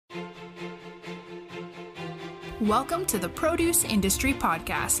Welcome to the Produce Industry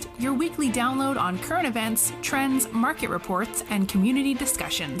Podcast, your weekly download on current events, trends, market reports, and community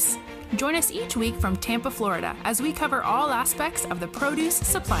discussions. Join us each week from Tampa, Florida, as we cover all aspects of the produce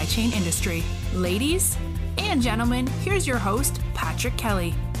supply chain industry. Ladies and gentlemen, here's your host, Patrick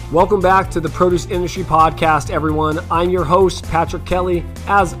Kelly. Welcome back to the Produce Industry Podcast, everyone. I'm your host, Patrick Kelly.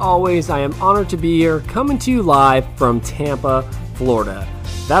 As always, I am honored to be here, coming to you live from Tampa, Florida.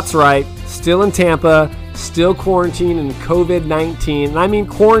 That's right, still in Tampa, still quarantined in COVID-19. And I mean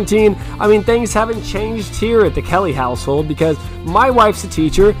quarantine, things haven't changed here at the Kelly household because my wife's a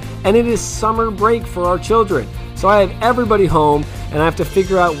teacher and it is summer break for our children. So I have everybody home and I have to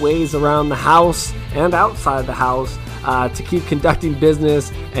figure out ways around the house and outside the house to keep conducting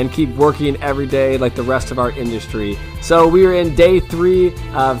business and keep working every day like the rest of our industry. So we are in day 3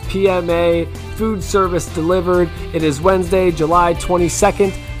 of PMA food service delivered. It is Wednesday, July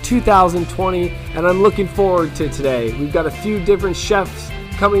 22nd, 2020, and I'm looking forward to today. We've got a few different chefs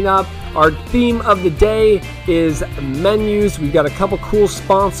coming up. Our theme of the day is menus. We've got a couple cool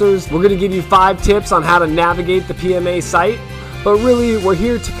sponsors. We're going to give you 5 tips on how to navigate the PMA site. But really, we're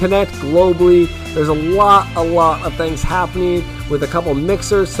here to connect globally. There's a lot of things happening with a couple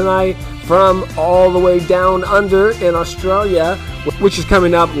mixers tonight from all the way down under in Australia, which is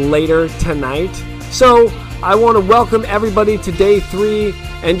coming up later tonight. So I want to welcome everybody to day 3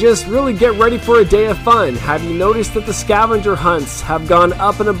 and just really get ready for a day of fun. Have you noticed that the scavenger hunts have gone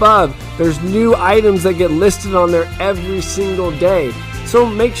up and above? There's new items that get listed on there every single day. So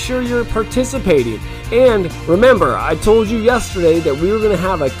make sure you're participating. And remember, I told you yesterday that we were going to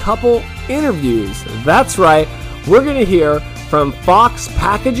have a couple interviews. That's right. We're going to hear from Fox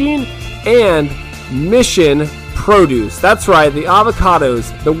Packaging and Mission Produce. That's right, the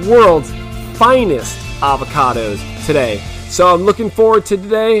avocados, the world's finest avocados today. So I'm looking forward to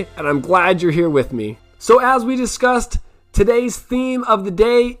today, and I'm glad you're here with me. So as we discussed, today's theme of the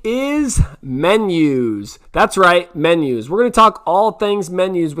day is menus. That's right, menus. We're going to talk all things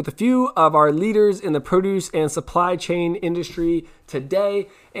menus with a few of our leaders in the produce and supply chain industry today.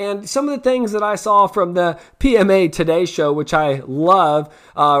 And some of the things that I saw from the PMA Today show, which I love.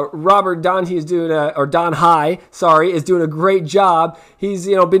 Robert Donhey is doing is doing a great job. He's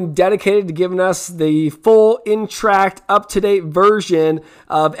been dedicated to giving us the full in-tract, up-to-date version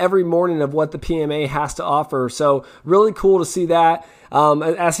of every morning of what the PMA has to offer. So really cool to see that.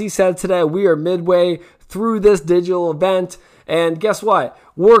 As he said today, we are midway through this digital event, and guess what?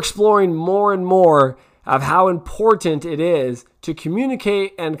 We're exploring more and more of how important it is to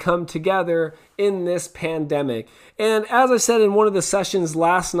communicate and come together in this pandemic. And as I said in one of the sessions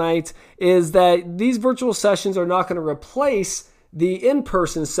last night, is that these virtual sessions are not going to replace the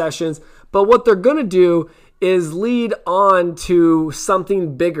in-person sessions, but what they're going to do is lead on to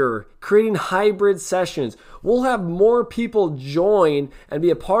something bigger, creating hybrid sessions. We'll have more people join and be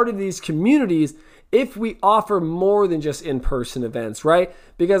a part of these communities if we offer more than just in-person events, right?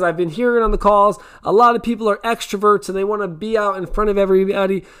 Because I've been hearing on the calls, a lot of people are extroverts and they want to be out in front of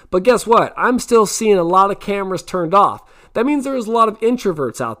everybody. But guess what? I'm still seeing a lot of cameras turned off. That means there's a lot of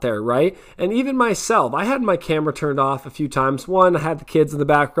introverts out there, right? And even myself, I had my camera turned off a few times. One, I had the kids in the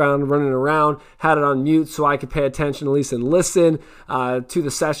background running around, had it on mute so I could pay attention at least and listen to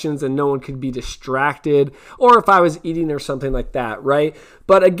the sessions and no one could be distracted, or if I was eating or something like that, right?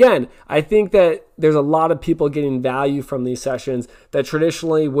 But again, I think that there's a lot of people getting value from these sessions that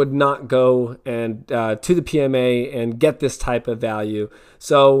traditionally would not go and to the PMA and get this type of value.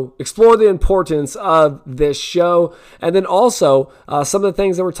 So explore the importance of this show. And then also some of the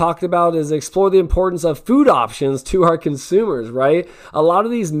things that we're talking about is explore the importance of food options to our consumers, right? A lot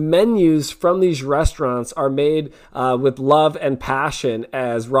of these menus from these restaurants are made with love and passion,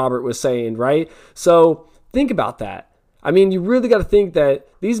 as Robert was saying, right? So think about that. You really got to think that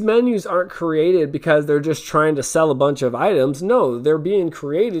these menus aren't created because they're just trying to sell a bunch of items. No, they're being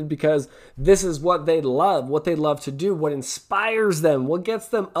created because this is what they love to do, what inspires them, what gets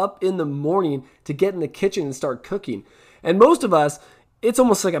them up in the morning to get in the kitchen and start cooking. And most of us, it's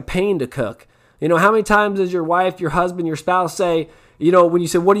almost like a pain to cook. How many times does your wife, your husband, your spouse say, when you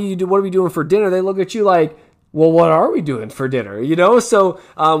say, what do you do? What are we doing for dinner? They look at you like, well, what are we doing for dinner? So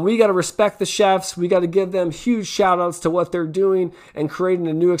we got to respect the chefs. We got to give them huge shout outs to what they're doing and creating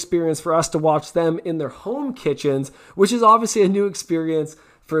a new experience for us to watch them in their home kitchens, which is obviously a new experience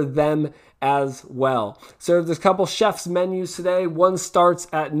for them as well. So there's a couple chefs menus today. One starts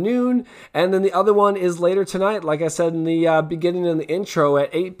at noon and then the other one is later tonight. Like I said in the beginning in the intro, at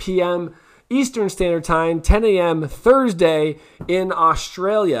 8 p.m. Eastern Standard Time, 10 a.m. Thursday in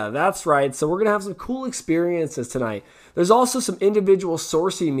Australia. That's right. So we're going to have some cool experiences tonight. There's also some individual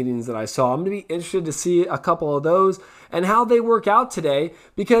sourcing meetings that I saw. I'm going to be interested to see a couple of those and how they work out today,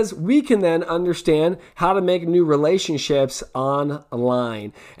 because we can then understand how to make new relationships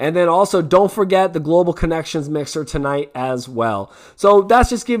online. And then also don't forget the Global Connections Mixer tonight as well. So that's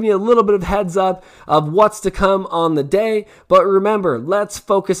just giving you a little bit of heads up of what's to come on the day. But remember, let's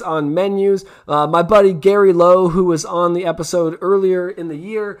focus on menus. My buddy Gary Lowe, who was on the episode earlier in the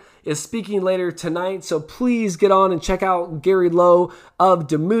year, is speaking later tonight. So please get on and check out Gary Lowe of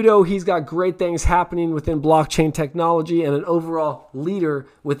Demudo. He's got great things happening within blockchain technology and an overall leader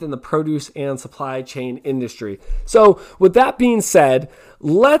within the produce and supply chain industry. So with that being said,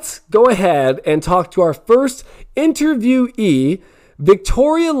 let's go ahead and talk to our first interviewee,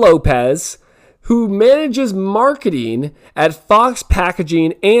 Victoria Lopez, who manages marketing at Fox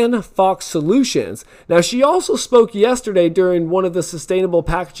Packaging and Fox Solutions. Now, she also spoke yesterday during one of the sustainable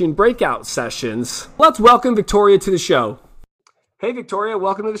packaging breakout sessions. Let's welcome Victoria to the show. Hey, Victoria,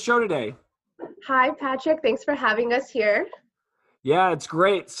 welcome to the show today. Hi, Patrick. Thanks for having us here. Yeah, it's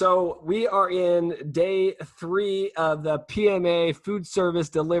great. So we are in day 3 of the PMA Food Service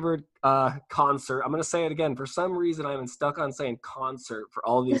Delivered concert. I'm going to say it again. For some reason, I'm stuck on saying concert for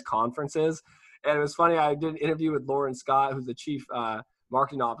all these conferences. And it was funny, I did an interview with Lauren Scott, who's the chief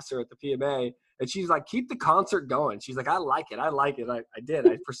marketing officer at the PMA, and she's like, keep the concert going. She's like, I like it. I did.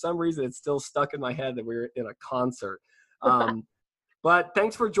 For some reason, it's still stuck in my head that we were in a concert. But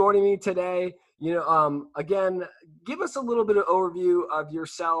thanks for joining me today. Again, give us a little bit of overview of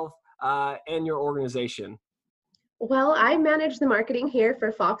yourself and your organization. Well, I manage the marketing here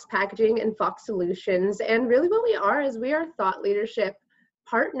for Fox Packaging and Fox Solutions. And really what we are is we are thought leadership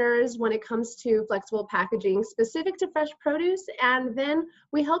partners when it comes to flexible packaging specific to fresh produce, and then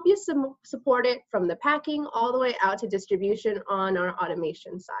we help you support it from the packing all the way out to distribution on our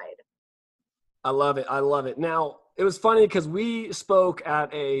automation side. I love it. Now, it was funny because we spoke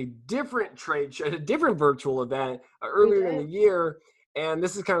at a different trade show, a different virtual event earlier in the year, and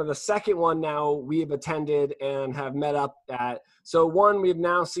this is kind of the second one now we have attended and have met up at. So one, we've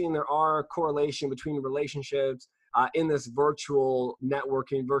now seen there are correlation between relationships in this virtual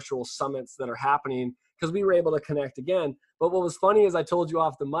networking, virtual summits that are happening, because we were able to connect again. But what was funny is I told you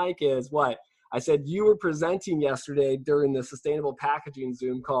off the mic is what? I said you were presenting yesterday during the sustainable packaging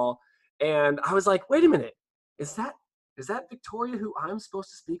Zoom call, and I was like, wait a minute, is that Victoria who I'm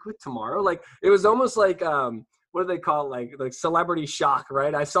supposed to speak with tomorrow? Like, it was almost like, what do they call it? Like celebrity shock,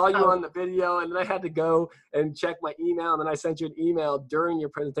 right? I saw you on the video, and then I had to go and check my email, and then I sent you an email during your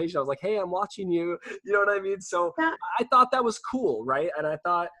presentation. I was like, hey, I'm watching you. You know what I mean? So I thought that was cool, right? And I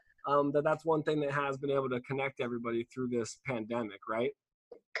thought that's one thing that has been able to connect everybody through this pandemic, right?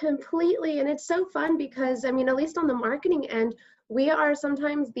 Completely. And it's so fun because, at least on the marketing end, we are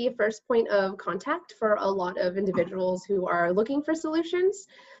sometimes the first point of contact for a lot of individuals who are looking for solutions.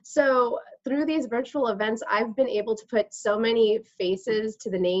 So through these virtual events, I've been able to put so many faces to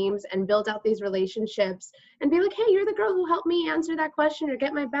the names and build out these relationships and be like, hey, you're the girl who helped me answer that question or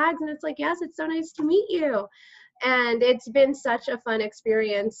get my bags. And it's like, yes, it's so nice to meet you. And it's been such a fun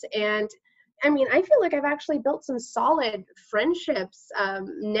experience. And I feel like I've actually built some solid friendships,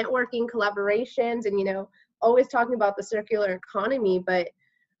 networking, collaborations, and, always talking about the circular economy, but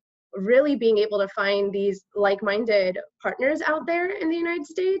really being able to find these like-minded partners out there in the United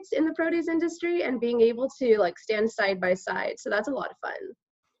States in the produce industry and being able to stand side by side. So that's a lot of fun.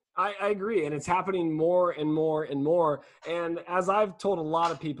 I agree. And it's happening more and more and more. And as I've told a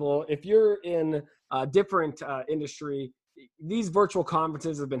lot of people, if you're in a different industry, these virtual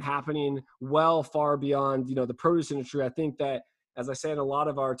conferences have been happening well far beyond, the produce industry. I think that, as I say in a lot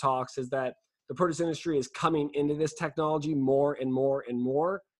of our talks, is that the produce industry is coming into this technology more and more and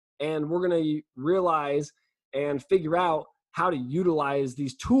more. And we're going to realize and figure out how to utilize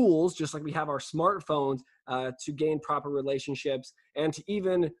these tools, just like we have our smartphones, to gain proper relationships and to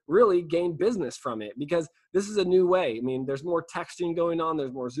even really gain business from it, because this is a new way. There's more texting going on.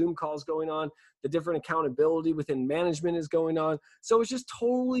 There's more Zoom calls going on. The different accountability within management is going on. So it's just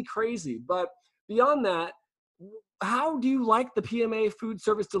totally crazy. But beyond that, how do you like the PMA Food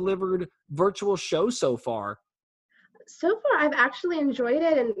Service Delivered virtual show so far? So far, I've actually enjoyed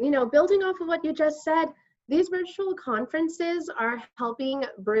it. And, building off of what you just said, these virtual conferences are helping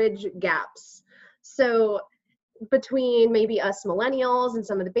bridge gaps. So between maybe us millennials and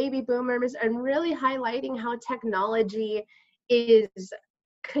some of the baby boomers, and really highlighting how technology is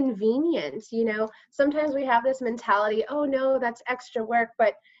convenient. Sometimes we have this mentality, oh no, that's extra work.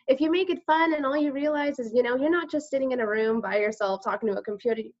 But if you make it fun and all you realize is, you're not just sitting in a room by yourself talking to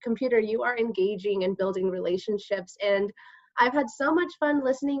a computer, you are engaging and building relationships. And I've had so much fun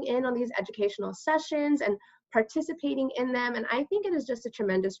listening in on these educational sessions and participating in them. And I think it is just a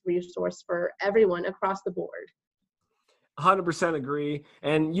tremendous resource for everyone across the board. 100% agree.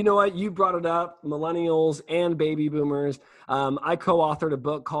 And you know what? You brought it up, millennials and baby boomers. I co-authored a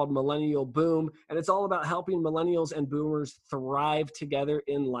book called Millennial Boom, and it's all about helping millennials and boomers thrive together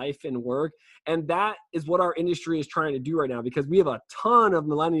in life and work. And that is what our industry is trying to do right now, because we have a ton of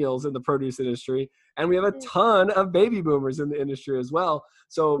millennials in the produce industry, and we have a ton of baby boomers in the industry as well.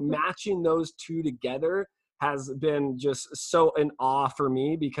 So matching those two together has been just so in awe for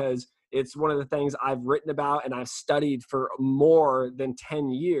me, because it's one of the things I've written about and I've studied for more than 10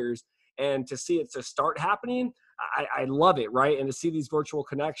 years. And to see it to start happening, I love it, right? And to see these virtual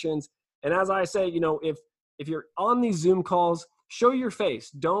connections. And as I say, if you're on these Zoom calls, show your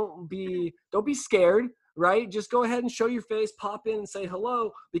face. Don't be scared, right? Just go ahead and show your face, pop in and say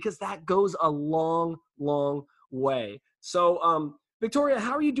hello, because that goes a long, long way. So, Victoria,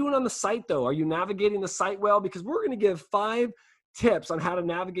 how are you doing on the site though? Are you navigating the site well? Because we're going to give 5 tips on how to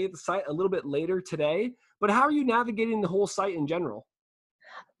navigate the site a little bit later today, but how are you navigating the whole site in general?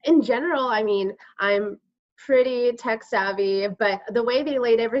 In general, I mean, I'm pretty tech savvy, but the way they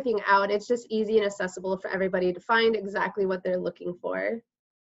laid everything out, it's just easy and accessible for everybody to find exactly what they're looking for.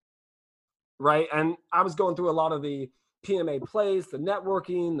 Right. And I was going through a lot of the PMA plays, the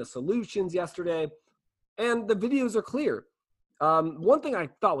networking, the solutions yesterday, and the videos are clear. One thing I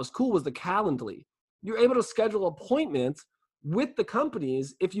thought was cool was the Calendly. You're able to schedule appointments with the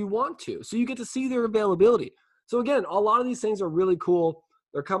companies if you want to. So you get to see their availability. So again, a lot of these things are really cool.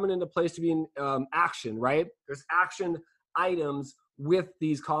 They're coming into place to be in action, right? There's action items with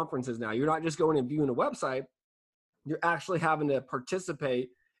these conferences now. You're not just going and viewing a website. You're actually having to participate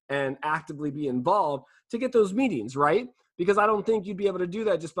and actively be involved to get those meetings, right? Because I don't think you'd be able to do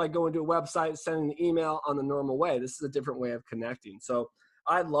that just by going to a website, sending the email on the normal way. This is a different way of connecting. So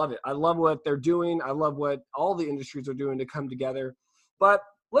I love it. I love what they're doing. I love what all the industries are doing to come together. But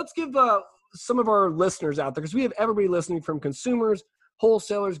let's give some of our listeners out there, because we have everybody listening from consumers,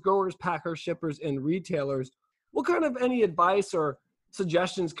 wholesalers, growers, packers, shippers, and retailers. What kind of any advice or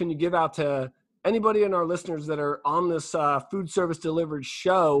suggestions can you give out to anybody in our listeners that are on this food service delivered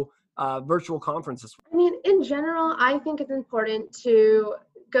show virtual conferences? I mean, in general, I think it's important to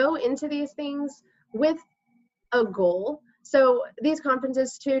go into these things with a goal. So these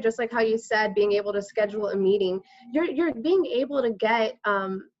conferences too, just like how you said, being able to schedule a meeting, you're being able to get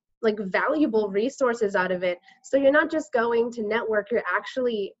like valuable resources out of it. So you're not just going to network, you're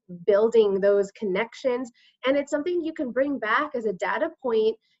actually building those connections. And it's something you can bring back as a data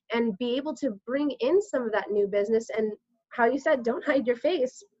point and be able to bring in some of that new business. And how you said, don't hide your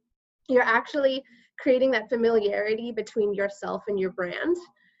face. You're actually creating that familiarity between yourself and your brand,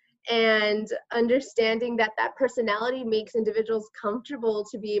 and understanding that that personality makes individuals comfortable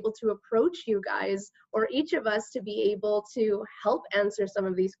to be able to approach you guys, or each of us, to be able to help answer some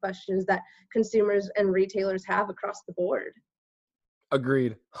of these questions that consumers and retailers have across the board.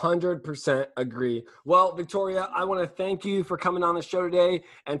 Agreed. 100% agree. Well, Victoria, I want to thank you for coming on the show today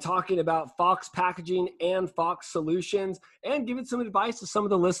and talking about Fox Packaging and Fox Solutions, and giving some advice to some of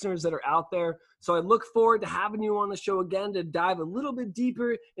the listeners that are out there. So I look forward to having you on the show again to dive a little bit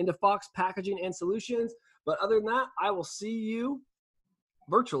deeper into Fox Packaging and Solutions. But other than that, I will see you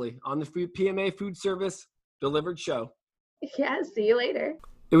virtually on the PMA Food Service Delivered show. Yeah, see you later.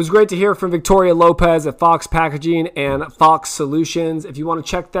 It was great to hear from Victoria Lopez at Fox Packaging and Fox Solutions. If you want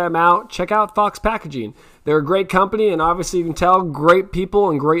to check them out, check out Fox Packaging. They're a great company, and obviously you can tell great people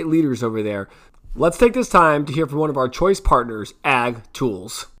and great leaders over there. Let's take this time to hear from one of our choice partners, Ag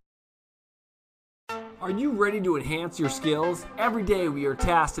Tools. Are you ready to enhance your skills? Every day we are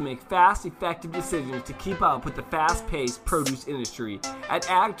tasked to make fast, effective decisions to keep up with the fast-paced produce industry. At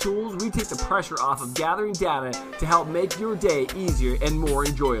Ag Tools, we take the pressure off of gathering data to help make your day easier and more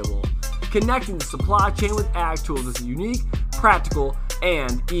enjoyable. Connecting the supply chain with Ag Tools is unique, practical,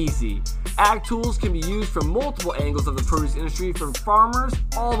 and easy. Ag Tools can be used from multiple angles of the produce industry, from farmers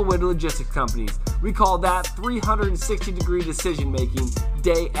all the way to logistics companies. We call that 360-degree decision-making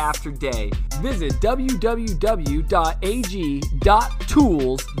day after day. Visit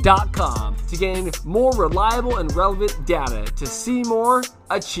www.ag.tools.com to gain more reliable and relevant data to see more,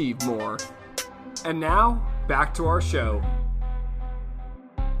 achieve more. And now, back to our show.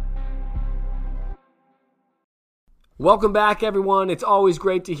 Welcome back, everyone. It's always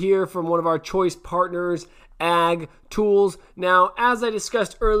great to hear from one of our choice partners, Ag Tools. Now, as I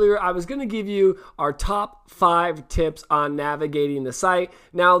discussed earlier, I was going to give you our top 5 tips on navigating the site.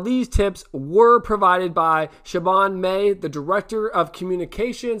 Now, these tips were provided by Shaban May, the Director of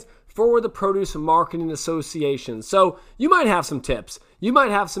Communications for the Produce Marketing Association. So you might have some tips. You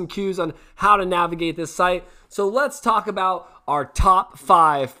might have some cues on how to navigate this site. So let's talk about our top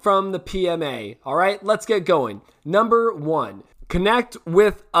 5 from the PMA. All right, let's get going. Number 1, connect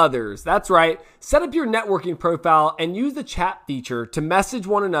with others. That's right. Set up your networking profile and use the chat feature to message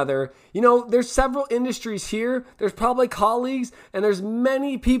one another. You know, there's several industries here. There's probably colleagues, and there's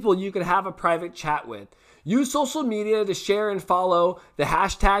many people you could have a private chat with. Use social media to share and follow the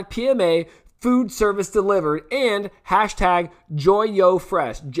hashtag PMA Food Service Delivered and hashtag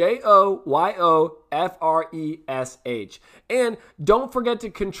JoyoFresh, JoyoFresh. And don't forget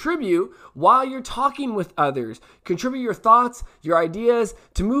to contribute while you're talking with others. Contribute your thoughts, your ideas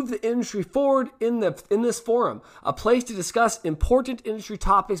to move the industry forward in this forum, a place to discuss important industry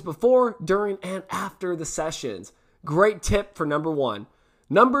topics before, during, and after the sessions. Great tip for number 1.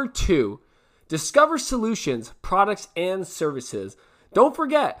 Number 2, discover solutions, products, and services. Don't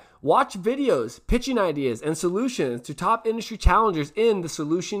forget, watch videos, pitching ideas, and solutions to top industry challengers in the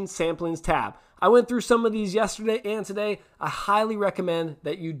Solution Samplings tab. I went through some of these yesterday and today. I highly recommend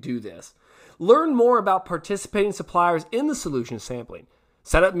that you do this. Learn more about participating suppliers in the solution sampling.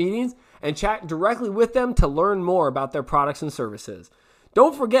 Set up meetings and chat directly with them to learn more about their products and services.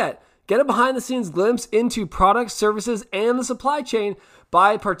 Don't forget, get a behind-the-scenes glimpse into products, services, and the supply chain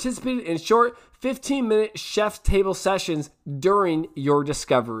by participating in short 15-minute chef's table sessions during your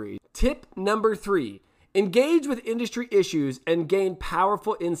discovery. Tip number 3, engage with industry issues and gain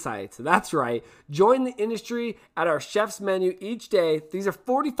powerful insights. That's right. Join the industry at our chef's menu each day. These are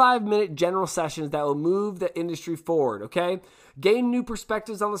 45-minute general sessions that will move the industry forward, okay? Gain new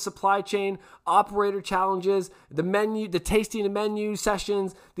perspectives on the supply chain, operator challenges, the menu, the tasting and menu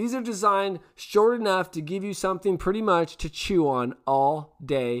sessions. These are designed short enough to give you something pretty much to chew on all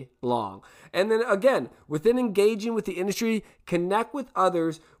day long. And then again, within engaging with the industry, connect with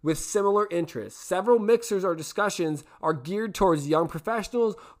others with similar interests. Several mixers or discussions are geared towards young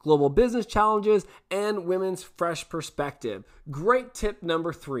professionals, global business challenges, and women's fresh perspective. Great tip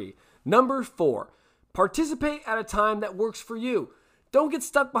number 3. Number 4, participate at a time that works for you. Don't get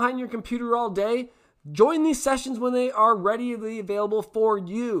stuck behind your computer all day. Join these sessions when they are readily available for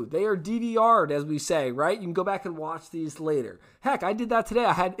you. They are DVR'd, as we say, right? You can go back and watch these later. Heck, I did that today.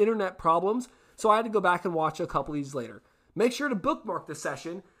 I had internet problems, so I had to go back and watch a couple of these later. Make sure to bookmark the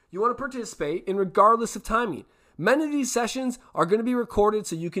session you want to participate in regardless of timing. Many of these sessions are going to be recorded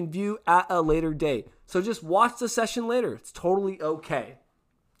so you can view at a later date. So just watch the session later. It's totally okay.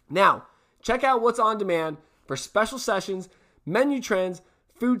 Now, check out what's on demand for special sessions, menu trends,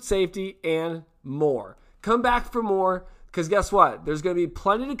 food safety, and more. Come back for more, because guess what? There's going to be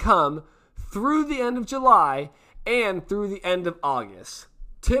plenty to come through the end of July and through the end of August.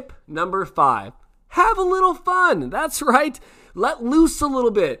 Tip number 5, have a little fun. That's right. Let loose a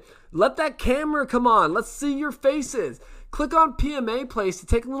little bit. Let that camera come on. Let's see your faces. Click on PMA Place to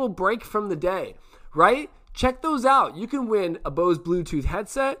take a little break from the day, right? Check those out. You can win a Bose Bluetooth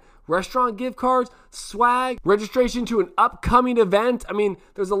headset, restaurant gift cards, swag, registration to an upcoming event. I mean,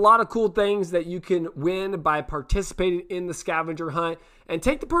 there's a lot of cool things that you can win by participating in the scavenger hunt. And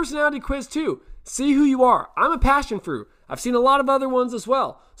take the personality quiz too. See who you are. I'm a passion fruit. I've seen a lot of other ones as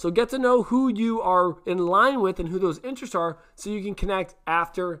well. So get to know who you are in line with and who those interests are so you can connect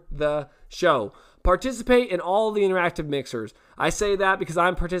after the show. Participate in all the interactive mixers. I say that because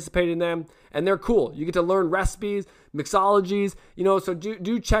I'm participating in them and they're cool. You get to learn recipes, mixologies, so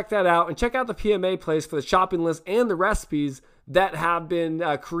do check that out, and check out the PMA Place for the shopping list and the recipes that have been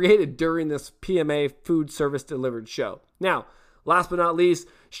created during this PMA Food Service Delivered show. Now, last but not least,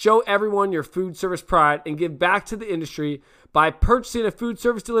 show everyone your food service pride and give back to the industry by purchasing a Food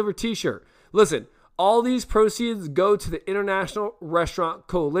Service Delivered t-shirt. Listen, all these proceeds go to the International Restaurant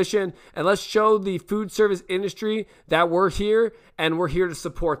Coalition, and let's show the food service industry that we're here and we're here to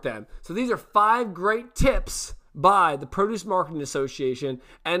support them. So these are 5 great tips by the Produce Marketing Association,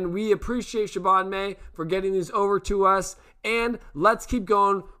 and we appreciate Shaban May for getting these over to us. And let's keep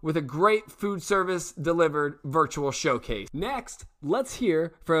going with a great food service delivered virtual showcase. Next, let's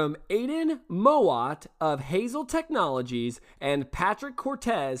hear from Aiden Mowat of Hazel Technologies and Patrick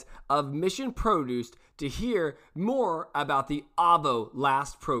Cortez of Mission Produce to hear more about the AVO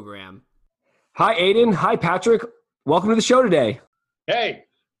Last program. Hi, Aiden. Hi, Patrick. Welcome to the show today. Hey,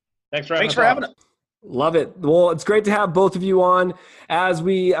 thanks for having us. Love it. Well, it's great to have both of you on. As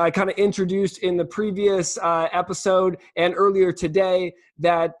we kind of introduced in the previous episode and earlier today,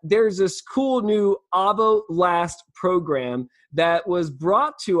 that there's this cool new AVO Last program that was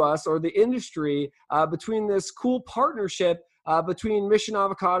brought to us, or the industry, between this cool partnership between Mission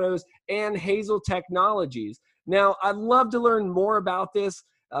Avocados and Hazel Technologies. Now, I'd love to learn more about this.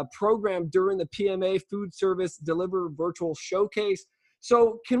 program during the PMA Food Service Deliver Virtual Showcase.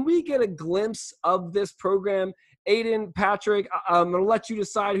 So can we get a glimpse of this program? Aiden, Patrick, I'm going to let you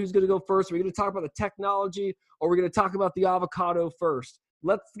decide who's going to go first. We're going to talk about the technology, or we're going to talk about the avocado first.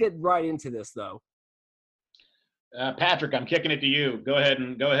 Let's get right into this, though. Patrick, I'm kicking it to you. Go ahead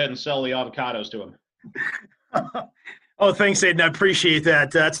and sell the avocados to him. Oh, thanks, Aiden. I appreciate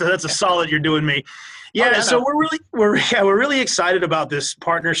that. That's a solid you're doing me. Yeah, so we're really excited about this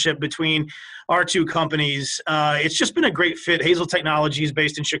partnership between our two companies. It's just been a great fit. Hazel Technologies,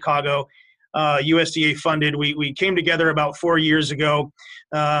 based in Chicago, USDA funded. We came together about 4 years ago,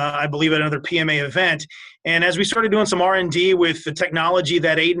 I believe, at another PMA event. And as we started doing some R&D with the technology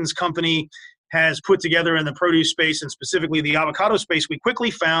that Aiden's company has put together in the produce space, and specifically the avocado space, we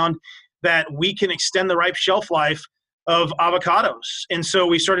quickly found that we can extend the ripe shelf life of avocados. And so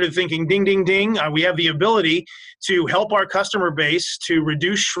we started thinking, ding, ding, ding, we have the ability to help our customer base to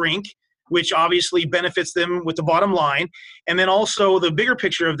reduce shrink, which obviously benefits them with the bottom line. And then also the bigger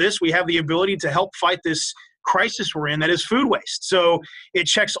picture of this, we have the ability to help fight this crisis we're in, that is food waste. So it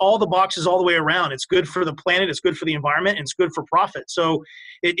checks all the boxes all the way around. It's good for the planet, it's good for the environment, and it's good for profit. So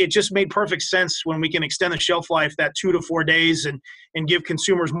it just made perfect sense when we can extend the shelf life that 2 to 4 days and give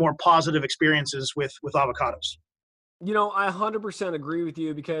consumers more positive experiences with avocados. You know, I 100% agree with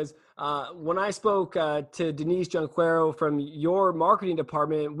you, because when I spoke to Denise Junquero from your marketing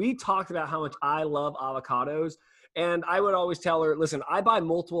department, we talked about how much I love avocados. And I would always tell her, listen, I buy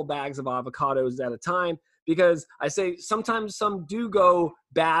multiple bags of avocados at a time, because I say sometimes some do go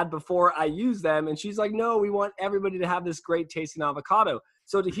bad before I use them. And she's like, no, we want everybody to have this great tasting avocado.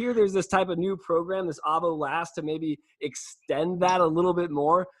 So to hear there's this type of new program, this Avo Last, to maybe extend that a little bit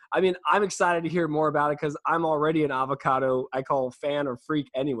more, I mean, I'm excited to hear more about it, because I'm already an avocado, I call fan or freak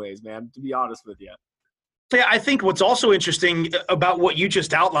anyways, man, to be honest with you. Yeah, I think what's also interesting about what you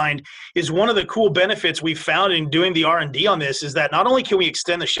just outlined is one of the cool benefits we found in doing the R&D on this is that not only can we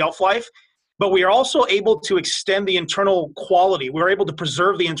extend the shelf life, but we are also able to extend the internal quality. We're able to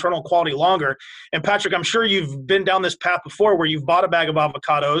preserve the internal quality longer. And Patrick, I'm sure you've been down this path before, where you've bought a bag of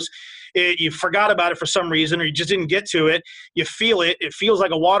avocados, you forgot about it for some reason, or you just didn't get to it. You feel it. It feels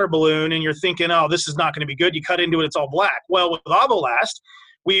like a water balloon, and you're thinking, oh, this is not going to be good. You cut into it, it's all black. Well, with Avolast,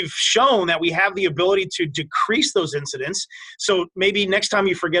 we've shown that we have the ability to decrease those incidents. So maybe next time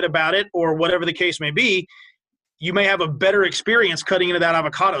you forget about it, or whatever the case may be, you may have a better experience cutting into that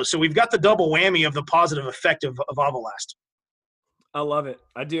avocado. So we've got the double whammy of the positive effect of Avolast. I love it.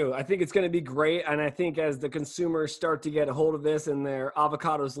 I do. I think it's going to be great. And I think as the consumers start to get a hold of this and their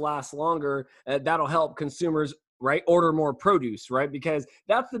avocados last longer, that'll help consumers, right, order more produce, right? Because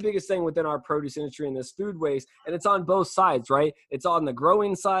that's the biggest thing within our produce industry and this food waste. And it's on both sides, right? It's on the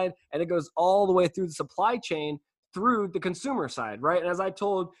growing side, and it goes all the way through the supply chain through the consumer side, right? And as I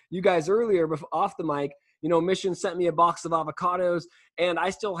told you guys earlier off the mic, you know, Mission sent me a box of avocados, and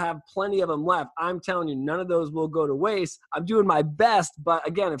I still have plenty of them left. I'm telling you, none of those will go to waste. I'm doing my best, but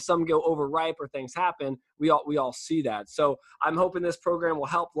again, if some go overripe or things happen, we all see that. So I'm hoping this program will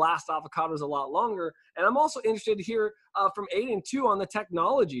help last avocados a lot longer. And I'm also interested to hear from Aiden too on the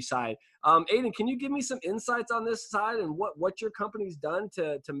technology side. Aiden, can you give me some insights on this side and what your company's done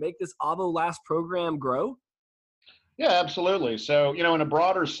to make this Avo Last program grow? Yeah, absolutely. So, you know, in a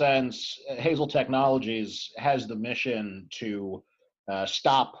broader sense, Hazel Technologies has the mission to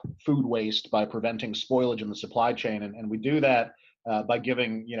stop food waste by preventing spoilage in the supply chain. And we do that by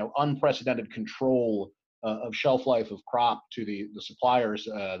giving, you know, unprecedented control of shelf life of crop to the suppliers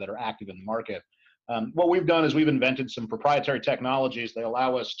that are active in the market. What we've done is we've invented some proprietary technologies that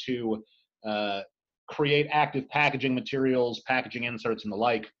allow us to create active packaging materials, packaging inserts, and the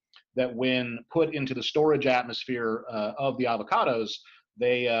like, that when put into the storage atmosphere of the avocados,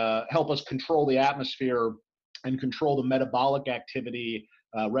 they help us control the atmosphere and control the metabolic activity,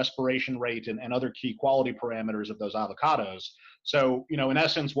 respiration rate, and other key quality parameters of those avocados. So, you know, in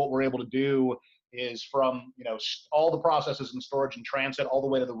essence, what we're able to do is from, you know, all the processes in storage and transit all the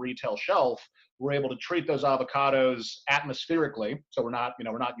way to the retail shelf, we're able to treat those avocados atmospherically. So we're not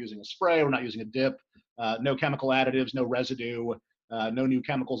using a spray, we're not using a dip, no chemical additives, no residue, no new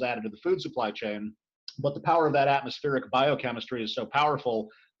chemicals added to the food supply chain. But the power of that atmospheric biochemistry is so powerful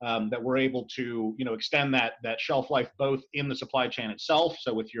that we're able to, you know, extend that shelf life both in the supply chain itself,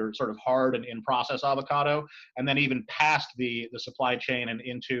 so with your sort of hard and in-process avocado, and then even past the supply chain and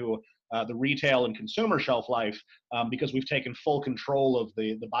into the retail and consumer shelf life, because we've taken full control of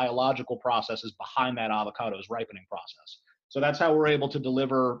the biological processes behind that avocado's ripening process. So that's how we're able to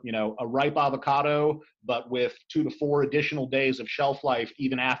deliver, you know, a ripe avocado, but with 2 to 4 additional days of shelf life,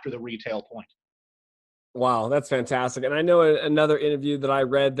 even after the retail point. Wow, that's fantastic. And I know another interview that I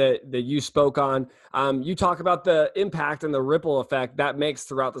read that you spoke on, you talk about the impact and the ripple effect that makes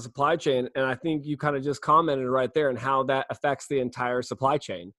throughout the supply chain. And I think you kind of just commented right there on how that affects the entire supply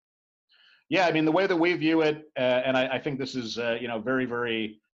chain. Yeah, I mean, the way that we view it, and I think this is, very,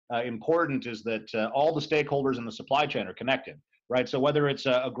 very important, is that all the stakeholders in the supply chain are connected, right? So whether it's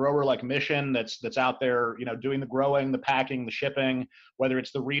a grower like Mission that's out there, doing the growing, the packing, the shipping, whether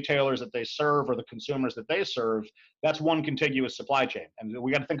it's the retailers that they serve or the consumers that they serve, that's one contiguous supply chain. And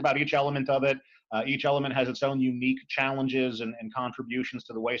we got to think about each element of it. Each element has its own unique challenges and contributions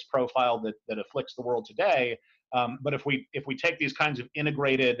to the waste profile that afflicts the world today. But if we take these kinds of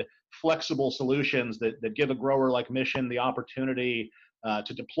integrated, flexible solutions that give a grower like Mission the opportunity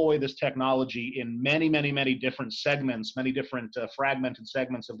to deploy this technology in many, many, many different segments, many different fragmented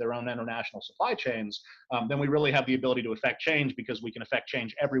segments of their own international supply chains, then we really have the ability to affect change, because we can affect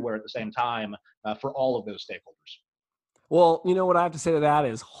change everywhere at the same time for all of those stakeholders. Well, you know what I have to say to that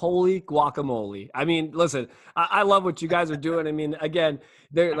is holy guacamole. I mean, listen, I love what you guys are doing. I mean, again,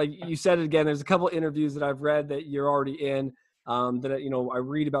 there, like you said it again, there's a couple of interviews that I've read that you're already in, that, I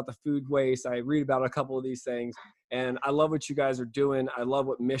read about the food waste. I read about a couple of these things, and I love what you guys are doing. I love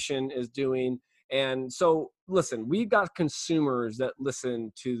what Mission is doing. And so, listen, we've got consumers that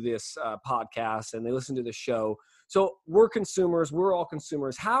listen to this podcast, and they listen to the show. So we're consumers. We're all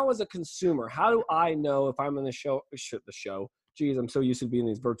consumers. How, as a consumer, how do I know if I'm in the show? Geez, I'm so used to being in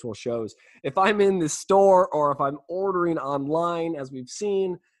these virtual shows. If I'm in the store or if I'm ordering online, as we've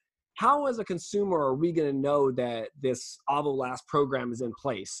seen, how, as a consumer, are we going to know that this AvoLast program is in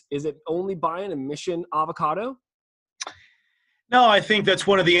place? Is it only buying a Mission avocado? No, I think that's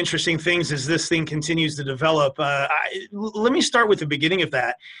one of the interesting things as this thing continues to develop. Let me start with the beginning of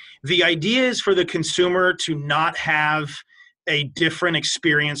that. The idea is for the consumer to not have a different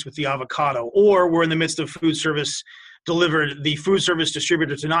experience with the avocado, or we're in the midst of food service delivered, the food service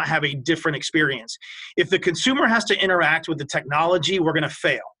distributor to not have a different experience. If the consumer has to interact with the technology, we're going to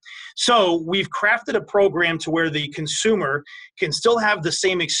fail. So we've crafted a program to where the consumer can still have the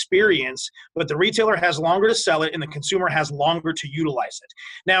same experience, but the retailer has longer to sell it and the consumer has longer to utilize it.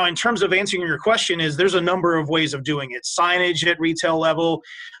 Now, in terms of answering your question, there's a number of ways of doing it. Signage at retail level,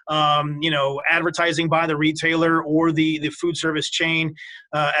 advertising by the retailer or the food service chain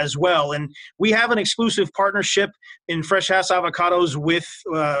as well. And we have an exclusive partnership in Fresh House Avocados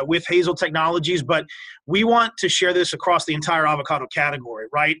with Hazel Technologies, but we want to share this across the entire avocado category,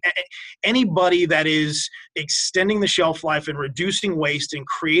 right? Anybody that is extending the shelf life and reducing waste and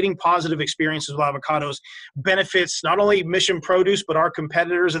creating positive experiences with avocados benefits not only Mission Produce, but our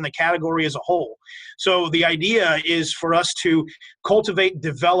competitors in the category as a whole. So the idea is for us to cultivate,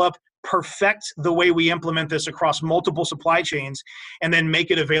 develop, perfect the way we implement this across multiple supply chains, and then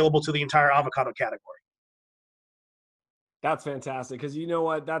make it available to the entire avocado category. That's fantastic, because you know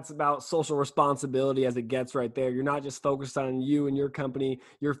what? That's about social responsibility as it gets right there. You're not just focused on you and your company.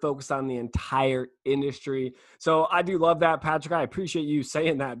 You're focused on the entire industry. So I do love that, Patrick. I appreciate you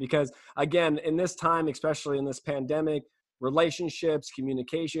saying that, because, again, in this time, especially in this pandemic, relationships,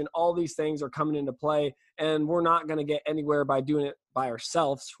 communication, all these things are coming into play, and we're not going to get anywhere by doing it by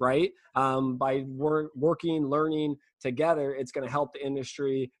ourselves, right? By working, learning together, it's going to help the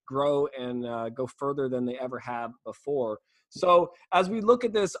industry grow and go further than they ever have before. So as we look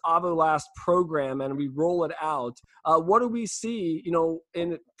at this AvoLast program and we roll it out, what do we see,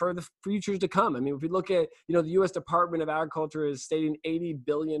 for the futures to come? I mean, if we look at, the U.S. Department of Agriculture is stating 80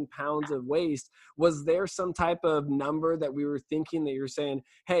 billion pounds of waste. Was there some type of number that we were thinking that you're saying,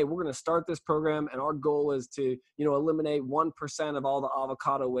 hey, we're going to start this program and our goal is to, eliminate 1% of all the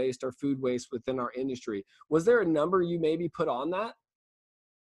avocado waste or food waste within our industry? Was there a number you maybe put on that?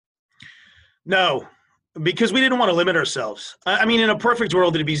 No. Because we didn't want to limit ourselves. I mean, in a perfect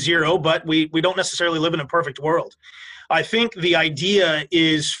world, it'd be zero, but we don't necessarily live in a perfect world. I think the idea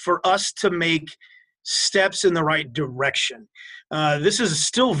is for us to make steps in the right direction. This is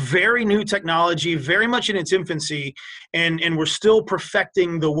still very new technology, very much in its infancy, and we're still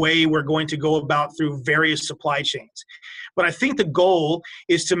perfecting the way we're going to go about through various supply chains. But I think the goal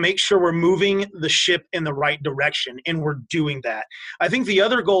is to make sure we're moving the ship in the right direction, and we're doing that. I think the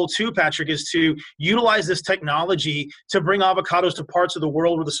other goal too, Patrick, is to utilize this technology to bring avocados to parts of the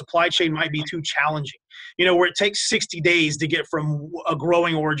world where the supply chain might be too challenging. Where it takes 60 days to get from a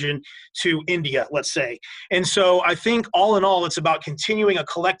growing origin to India, let's say. And so I think all in all, it's about continuing a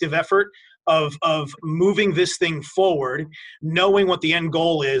collective effort of moving this thing forward, knowing what the end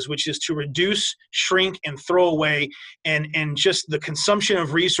goal is, which is to reduce, shrink, and throw away, and just the consumption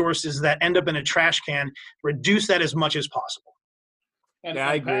of resources that end up in a trash can, reduce that as much as possible. And,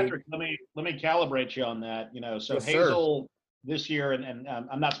 I agree. Patrick, let me calibrate you on that. So Yes, Hazel this year, and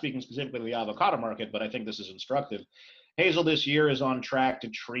I'm not speaking specifically to the avocado market, but I think this is instructive. Hazel this year is on track to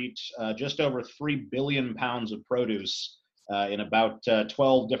treat just over 3 billion pounds of produce in about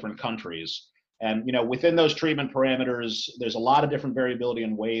 12 different countries. And within those treatment parameters, there's a lot of different variability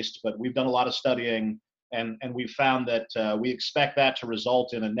in waste, but we've done a lot of studying, and we've found that we expect that to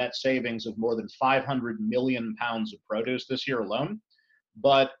result in a net savings of more than 500 million pounds of produce this year alone.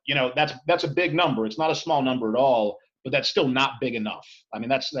 But that's a big number. It's not a small number at all, but that's still not big enough. I mean,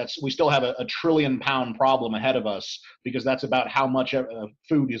 that's we still have a 1 trillion pound problem ahead of us, because that's about how much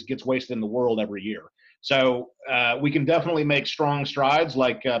food gets wasted in the world every year. So we can definitely make strong strides,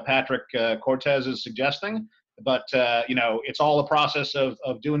 like Patrick Cortez is suggesting. But it's all a process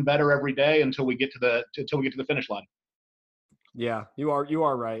of doing better every day until we get to the finish line. Yeah, you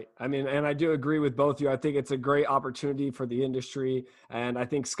are right. I mean, and I do agree with both of you. I think it's a great opportunity for the industry, and I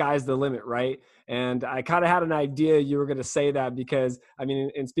think sky's the limit, right? And I kind of had an idea you were going to say that, because I mean,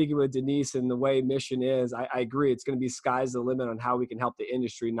 in speaking with Denise and the way Mission is, I agree. It's going to be sky's the limit on how we can help the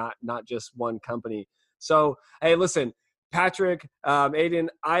industry, not just one company. So, hey, listen, Patrick, Aiden,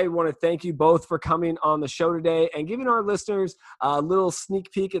 I want to thank you both for coming on the show today and giving our listeners a little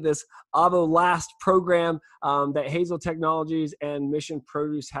sneak peek at this Avo Last program that Hazel Technologies and Mission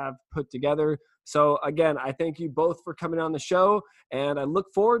Produce have put together. So again, I thank you both for coming on the show, and I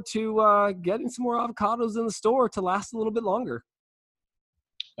look forward to getting some more avocados in the store to last a little bit longer.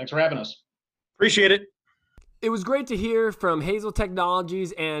 Thanks for having us. Appreciate it. It was great to hear from Hazel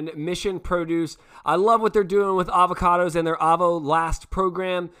Technologies and Mission Produce. I love what they're doing with avocados and their Avo Last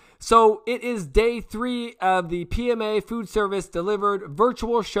program. So it is day 3 of the PMA Food Service Delivered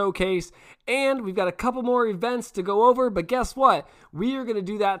Virtual Showcase, and we've got a couple more events to go over, but guess what? We are going to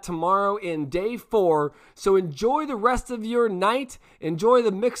do that tomorrow in day 4. So enjoy the rest of your night. Enjoy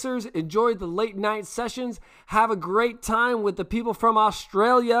the mixers. Enjoy the late night sessions. Have a great time with the people from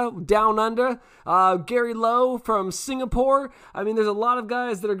Australia, down under. Gary Lowe from Singapore. I mean, there's a lot of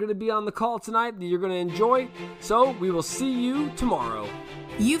guys that are going to be on the call tonight that you're going to enjoy. So we will see you tomorrow.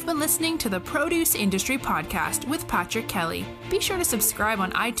 You've been listening to the Produce Industry Podcast with Patrick Kelly. Be sure to subscribe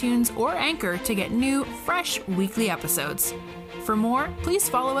on iTunes or Anchor to get new, fresh weekly episodes. For more, please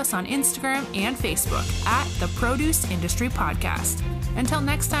follow us on Instagram and Facebook at the Produce Industry Podcast. Until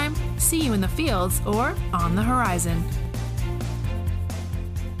next time, see you in the fields or on the horizon.